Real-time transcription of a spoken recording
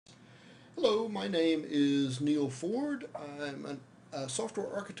Hello, my name is Neal Ford. I'm a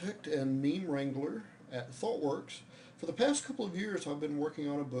software architect and meme wrangler at ThoughtWorks. For the past couple of years, I've been working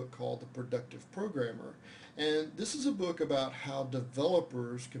on a book called The Productive Programmer. And this is a book about how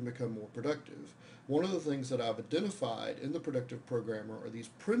developers can become more productive. One of the things that I've identified in The Productive Programmer are these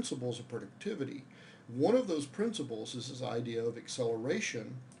principles of productivity. One of those principles is this idea of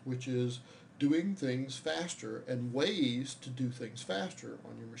acceleration, which is doing things faster and ways to do things faster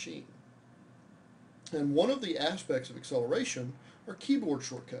on your machine. And one of the aspects of acceleration are keyboard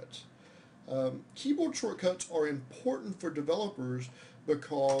shortcuts. Keyboard shortcuts are important for developers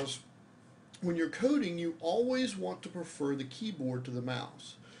because when you're coding, you always want to prefer the keyboard to the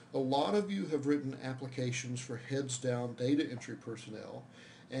mouse. A lot of you have written applications for heads down data entry personnel,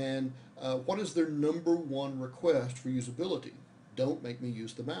 and what is their number one request for usability? Don't make me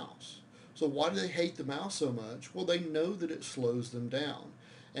use the mouse. So why do they hate the mouse so much? Well, they know that it slows them down.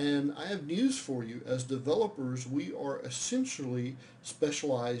 And I have news for you. As developers, we are essentially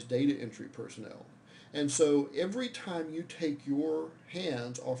specialized data entry personnel. And so every time you take your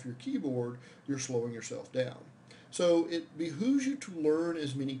hands off your keyboard, you're slowing yourself down. So it behooves you to learn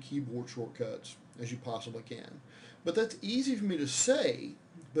as many keyboard shortcuts as you possibly can. But that's easy for me to say,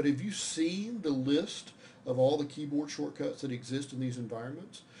 but have you seen the list of all the keyboard shortcuts that exist in these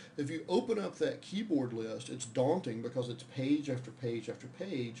environments? If you open up that keyboard list, it's daunting because it's page after page after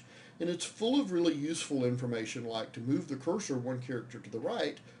page, and it's full of really useful information like to move the cursor one character to the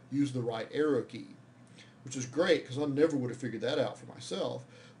right, use the right arrow key, which is great because I never would have figured that out for myself.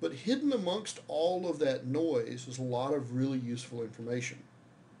 But hidden amongst all of that noise is a lot of really useful information.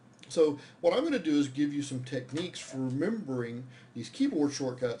 So what I'm going to do is give you some techniques for remembering these keyboard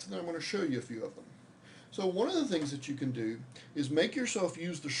shortcuts, and then I'm going to show you a few of them. So one of the things that you can do is make yourself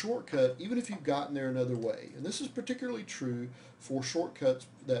use the shortcut even if you've gotten there another way. And this is particularly true for shortcuts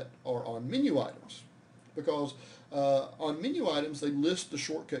that are on menu items. Because on menu items, they list the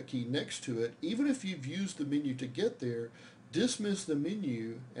shortcut key next to it. Even if you've used the menu to get there, dismiss the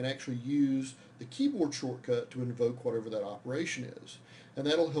menu and actually use the keyboard shortcut to invoke whatever that operation is. And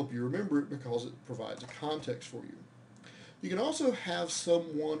that'll help you remember it because it provides a context for you. You can also have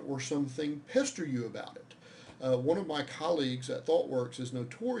someone or something pester you about it. One of my colleagues at ThoughtWorks is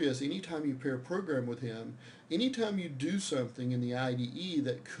notorious anytime you pair program with him, anytime you do something in the IDE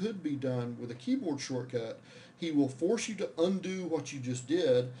that could be done with a keyboard shortcut, he will force you to undo what you just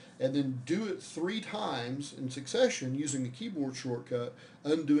did and then do it 3 times in succession using the keyboard shortcut,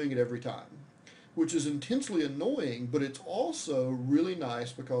 undoing it every time, which is intensely annoying, but it's also really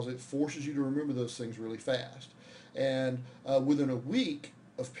nice because it forces you to remember those things really fast. And within a week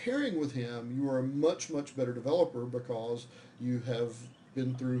of pairing with him, you are a much, much better developer because you have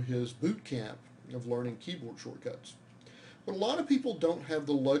been through his boot camp of learning keyboard shortcuts. But a lot of people don't have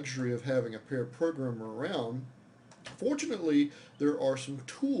the luxury of having a pair programmer around. Fortunately, there are some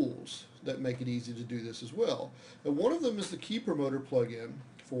tools that make it easy to do this as well. And one of them is the Key Promoter plugin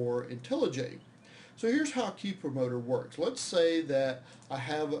for IntelliJ. So here's how Key Promoter works. Let's say that I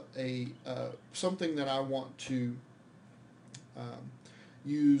have a something that I want to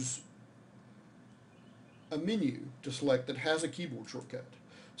use a menu to select that has a keyboard shortcut.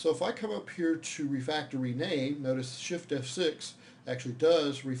 So if I come up here to refactor rename, notice Shift F6 actually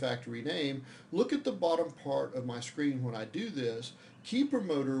does refactor rename. Look at the bottom part of my screen when I do this. Key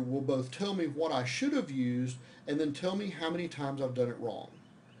Promoter will both tell me what I should have used and then tell me how many times I've done it wrong.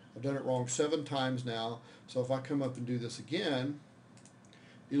 I've done it wrong 7 times now, so if I come up and do this again,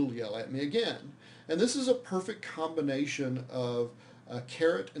 it'll yell at me again. And this is a perfect combination of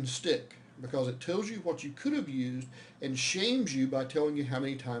carrot and stick because it tells you what you could have used and shames you by telling you how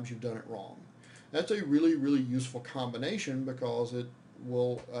many times you've done it wrong. That's a really, really useful combination because it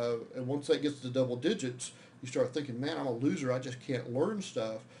will, and once that gets to double digits, you start thinking, man, I'm a loser, I just can't learn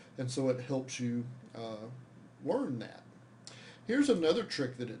stuff, and so it helps you learn that. Here's another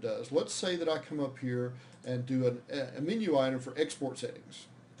trick that it does. Let's say that I come up here and do a menu item for export settings.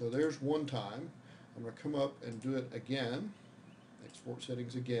 So there's one time. I'm going to come up and do it again. Export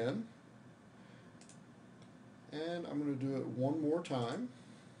settings again. And I'm going to do it one more time.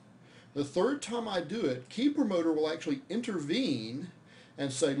 The third time I do it, Key Promoter will actually intervene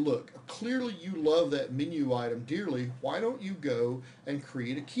and say, look, clearly you love that menu item dearly. Why don't you go and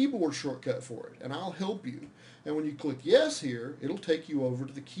create a keyboard shortcut for it? And I'll help you. And when you click yes here, it'll take you over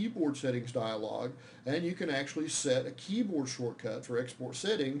to the keyboard settings dialog, and you can actually set a keyboard shortcut for export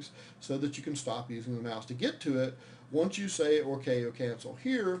settings so that you can stop using the mouse to get to it. Once you say OK or cancel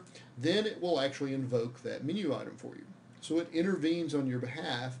here, then it will actually invoke that menu item for you. So it intervenes on your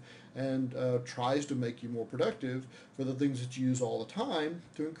behalf, and tries to make you more productive for the things that you use all the time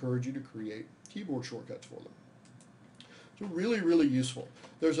to encourage you to create keyboard shortcuts for them. So really, really useful.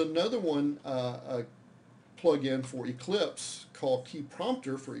 There's another one, a plug-in for Eclipse called Key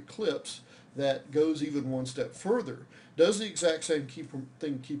Prompter for Eclipse that goes even one step further. Does the exact same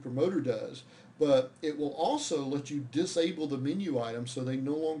thing Key Promoter does, but it will also let you disable the menu items so they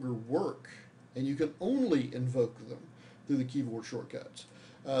no longer work, and you can only invoke them through the keyboard shortcuts.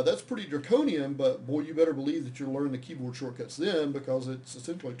 That's pretty draconian, but boy, you better believe that you'll learn the keyboard shortcuts then, because it's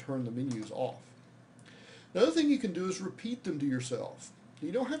essentially turned the menus off. Another thing you can do is repeat them to yourself.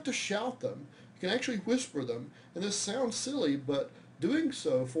 You don't have to shout them. You can actually whisper them, and this sounds silly, but doing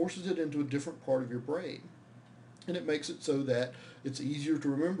so forces it into a different part of your brain. And it makes it so that it's easier to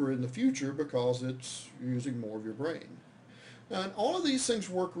remember in the future because it's using more of your brain. And all of these things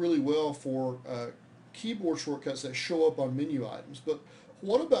work really well for keyboard shortcuts that show up on menu items. But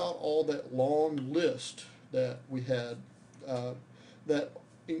what about all that long list that we had that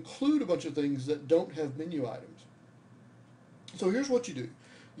include a bunch of things that don't have menu items? So here's what you do.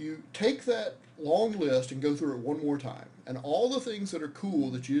 You take that long list and go through it one more time. And all the things that are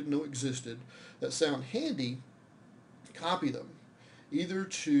cool that you didn't know existed that sound handy, copy them, either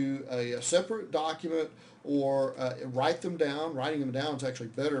to a separate document or write them down. Writing them down is actually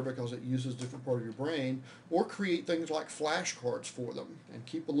better because it uses a different part of your brain, or create things like flashcards for them and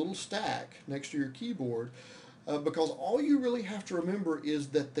keep a little stack next to your keyboard because all you really have to remember is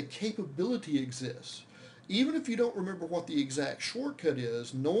that the capability exists. Even if you don't remember what the exact shortcut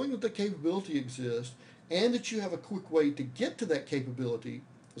is, knowing that the capability exists and that you have a quick way to get to that capability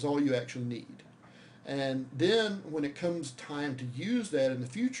is all you actually need. And then when it comes time to use that in the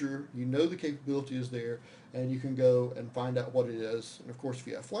future, you know the capability is there and you can go and find out what it is. And of course, if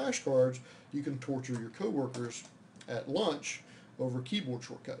you have flashcards, you can torture your coworkers at lunch over keyboard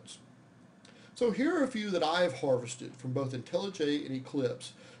shortcuts. So here are a few that I have harvested from both IntelliJ and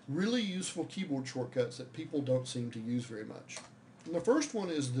Eclipse, really useful keyboard shortcuts that people don't seem to use very much. And the first one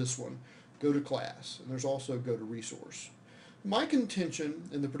is this one, go to class, and there's also go to resource. My contention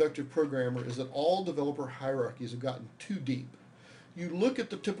in the productive programmer is that all developer hierarchies have gotten too deep. You look at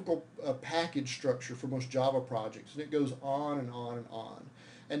the typical package structure for most Java projects, and it goes on and on and on.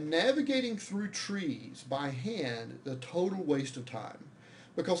 And navigating through trees by hand is a total waste of time,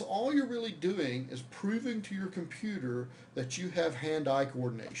 because all you're really doing is proving to your computer that you have hand-eye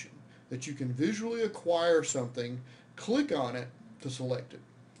coordination, that you can visually acquire something, click on it to select it.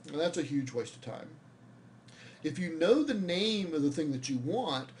 And that's a huge waste of time. If you know the name of the thing that you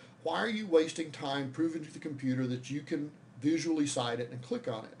want, why are you wasting time proving to the computer that you can visually cite it and click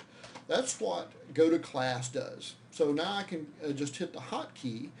on it? That's what go to class does. So now I can just hit the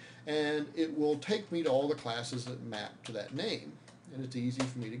hotkey and it will take me to all the classes that map to that name. And it's easy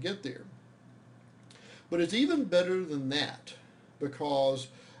for me to get there. But it's even better than that, because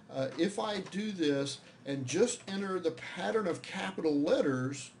if I do this and just enter the pattern of capital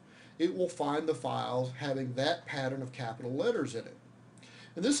letters, it will find the files having that pattern of capital letters in it.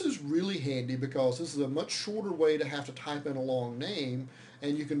 And this is really handy because this is a much shorter way to have to type in a long name,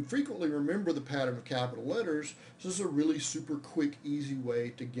 and you can frequently remember the pattern of capital letters. So this is a really super quick, easy way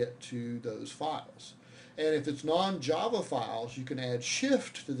to get to those files. And if it's non-Java files, you can add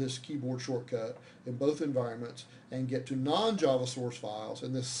Shift to this keyboard shortcut in both environments and get to non-Java source files,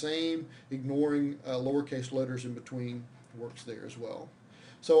 and the same ignoring lowercase letters in between works there as well.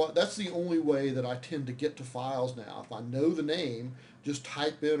 So that's the only way that I tend to get to files now. If I know the name, just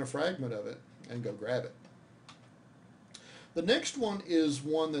type in a fragment of it and go grab it. The next one is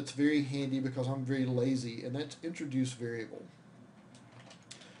one that's very handy because I'm very lazy, and that's introduce variable.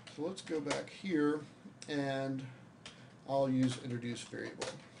 So let's go back here and I'll use introduce variable.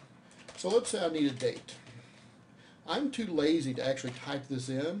 So let's say I need a date. I'm too lazy to actually type this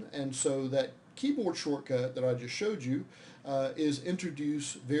in, and so that keyboard shortcut that I just showed you is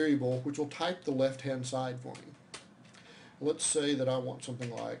introduce variable, which will type the left hand side for me. Let's say that I want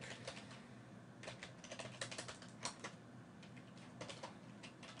something like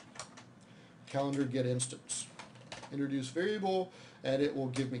calendar get instance. Introduce variable, and it will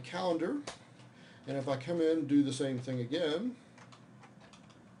give me calendar. And if I come in and do the same thing again,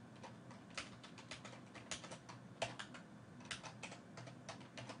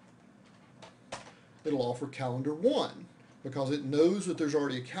 it'll offer calendar 1 because it knows that there's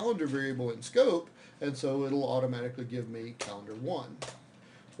already a calendar variable in scope, and so it'll automatically give me calendar 1.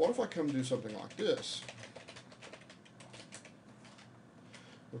 What if I come do something like this?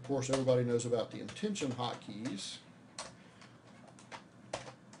 Of course, everybody knows about the intention hotkeys.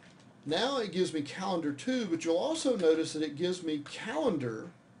 Now it gives me calendar 2, but you'll also notice that it gives me calendar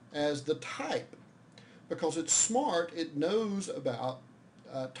as the type. Because it's smart, it knows about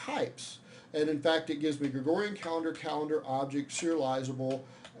types. And in fact, it gives me Gregorian calendar, calendar, object, serializable,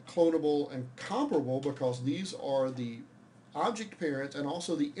 clonable, and comparable, because these are the object parents and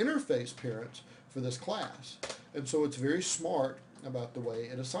also the interface parents for this class. And so it's very smart about the way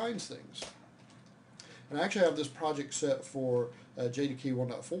it assigns things. And I actually have this project set for JDK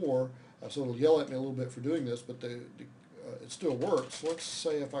 1.4, so it'll yell at me a little bit for doing this, but it still works. Let's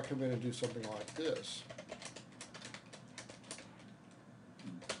say if I come in and do something like this.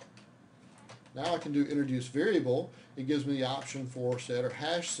 Now I can do introduce variable. It gives me the option for set or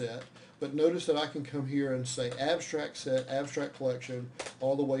hash set, but notice that I can come here and say abstract set, abstract collection,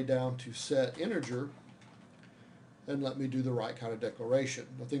 all the way down to set integer, and let me do the right kind of declaration.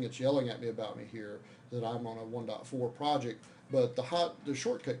 The thing it's yelling at me about me here that I'm on a 1.4 project, but the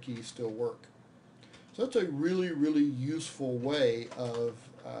shortcut keys still work. So that's a really, really useful way of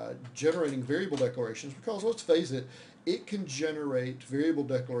generating variable declarations, because let's face it, it can generate variable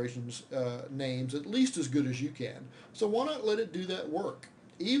declarations names at least as good as you can. So why not let it do that work?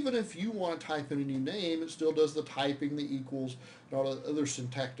 Even if you want to type in a new name, it still does the typing, the equals, and all the other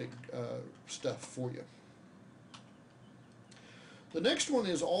syntactic stuff for you. The next one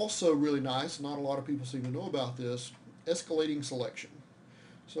is also really nice. Not a lot of people seem to know about this. Escalating selection.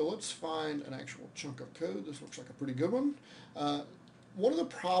 So let's find an actual chunk of code. This looks like a pretty good one. One of the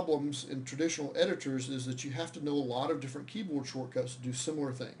problems in traditional editors is that you have to know a lot of different keyboard shortcuts to do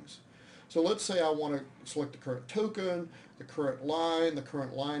similar things. So let's say I want to select the current token, the current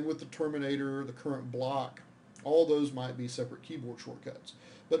line with the terminator, the current block. All those might be separate keyboard shortcuts.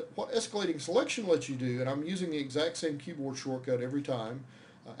 But what escalating selection lets you do, and I'm using the exact same keyboard shortcut every time,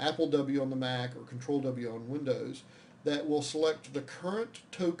 Apple W on the Mac or Control W on Windows, that will select the current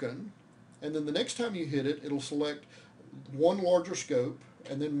token, and then the next time you hit it, it'll select one larger scope,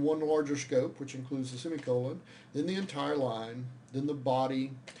 and then one larger scope, which includes the semicolon, then the entire line, then the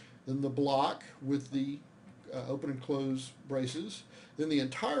body, then the block with the open and close braces, then the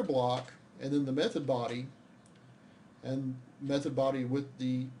entire block, and then the method body, and method body with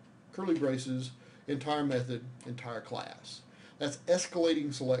the curly braces, entire method, entire class. That's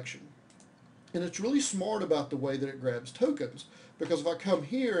escalating selection. And it's really smart about the way that it grabs tokens, because if I come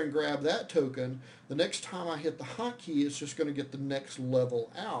here and grab that token, the next time I hit the hotkey, it's just going to get the next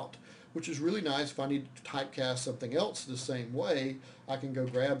level out, which is really nice. If I need to typecast something else the same way, I can go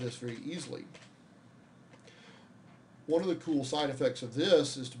grab this very easily. One of the cool side effects of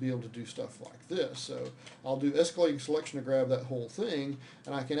this is to be able to do stuff like this. So I'll do escalating selection to grab that whole thing,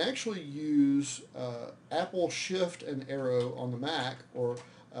 and I can actually use Apple Shift and Arrow on the Mac, or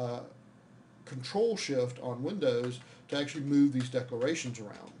Control Shift on Windows to actually move these declarations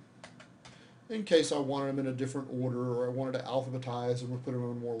around. In case I wanted them in a different order, or I wanted to alphabetize them or put them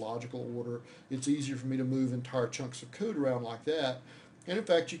in a more logical order, it's easier for me to move entire chunks of code around like that. And in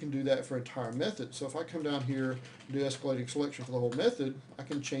fact, you can do that for entire methods. So if I come down here and do escalating selection for the whole method, I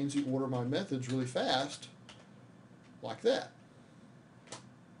can change the order of my methods really fast, like that.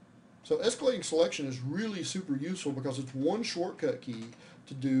 So escalating selection is really super useful because it's one shortcut key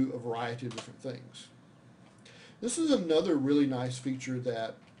to do a variety of different things. This is another really nice feature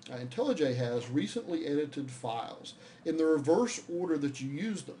that IntelliJ has: recently edited files in the reverse order that you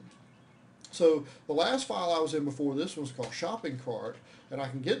use them. So the last file I was in before this one was called shopping cart, and I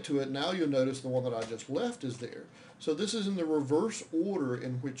can get to it. Now you'll notice the one that I just left is there. So this is in the reverse order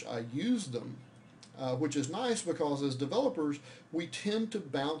in which I use them, which is nice because as developers we tend to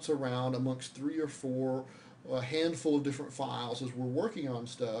bounce around amongst 3 or 4, a handful of different files as we're working on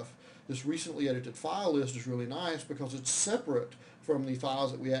stuff. This recently edited file list is really nice because it's separate from the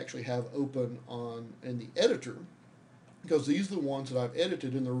files that we actually have open in the editor, because these are the ones that I've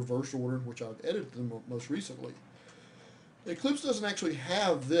edited in the reverse order in which I've edited them most recently. Eclipse doesn't actually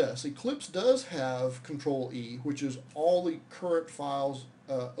have this. Eclipse does have Control E, which is all the current files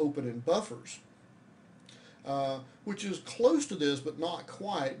open in buffers, which is close to this but not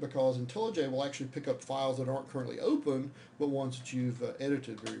quite, because IntelliJ will actually pick up files that aren't currently open but ones that you've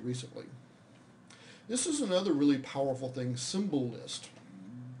edited very recently. This is another really powerful thing: symbol list.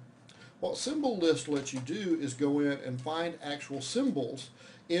 What symbol list lets you do is go in and find actual symbols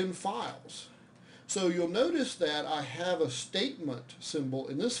in files. So you'll notice that I have a statement symbol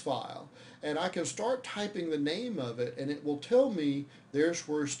in this file, and I can start typing the name of it and it will tell me there's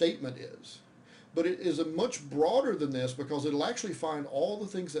where statement is. But it is much broader than this, because it'll actually find all the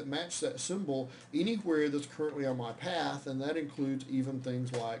things that match that symbol anywhere that's currently on my path, and that includes even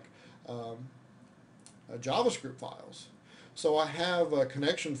things like JavaScript files. So I have a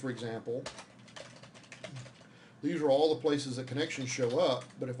connection, for example, These are all the places that connections show up,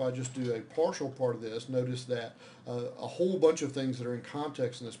 but if I just do a partial part of this, notice that a whole bunch of things that are in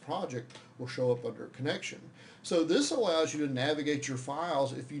context in this project will show up under connection. So this allows you to navigate your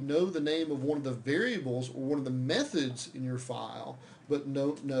files if you know the name of one of the variables or one of the methods in your file, but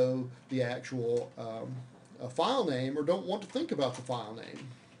don't know the actual file name or don't want to think about the file name.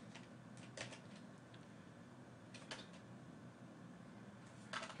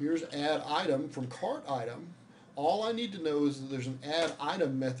 Here's add item from cart item. All I need to know is that there's an add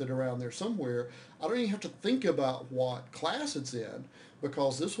item method around there somewhere. I don't even have to think about what class it's in,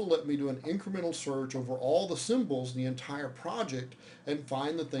 because this will let me do an incremental search over all the symbols in the entire project and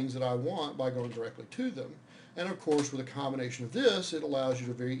find the things that I want by going directly to them. And of course, with a combination of this, it allows you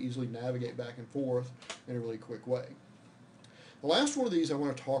to very easily navigate back and forth in a really quick way. The last one of these I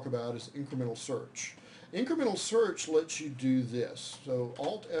want to talk about is incremental search. Incremental search lets you do this. So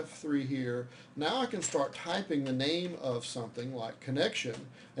Alt F3 here. Now I can start typing the name of something like connection,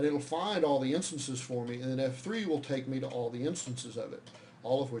 and it'll find all the instances for me, and then F3 will take me to all the instances of it,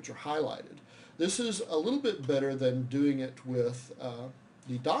 all of which are highlighted. This is a little bit better than doing it with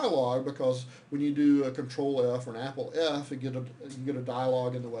the dialog, because when you do a Control F or an Apple F, you get a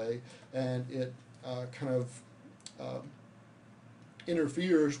dialog in the way, and it kind of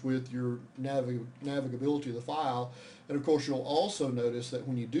interferes with your navigability of the file. And of course, you'll also notice that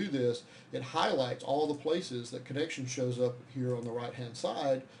when you do this, it highlights all the places that connection shows up here on the right hand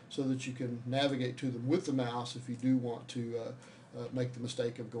side, so that you can navigate to them with the mouse if you do want to make the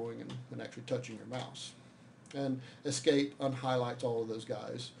mistake of going and actually touching your mouse. And escape unhighlights all of those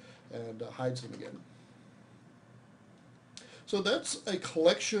guys and hides them again. So that's a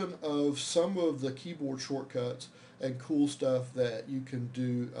collection of some of the keyboard shortcuts and cool stuff that you can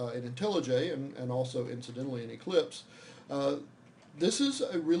do in IntelliJ and also incidentally in Eclipse. This is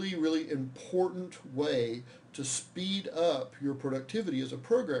a really, really important way to speed up your productivity as a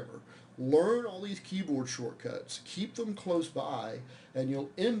programmer. Learn all these keyboard shortcuts, keep them close by, and you'll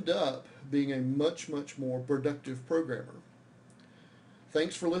end up being a much, much more productive programmer.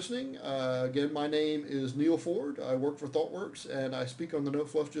 Thanks for listening. Again, my name is Neal Ford. I work for ThoughtWorks, and I speak on the No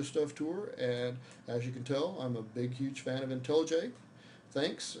Fluff Just Stuff tour. And as you can tell, I'm a big, huge fan of IntelliJ.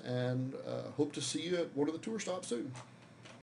 Thanks, and hope to see you at one of the tour stops soon.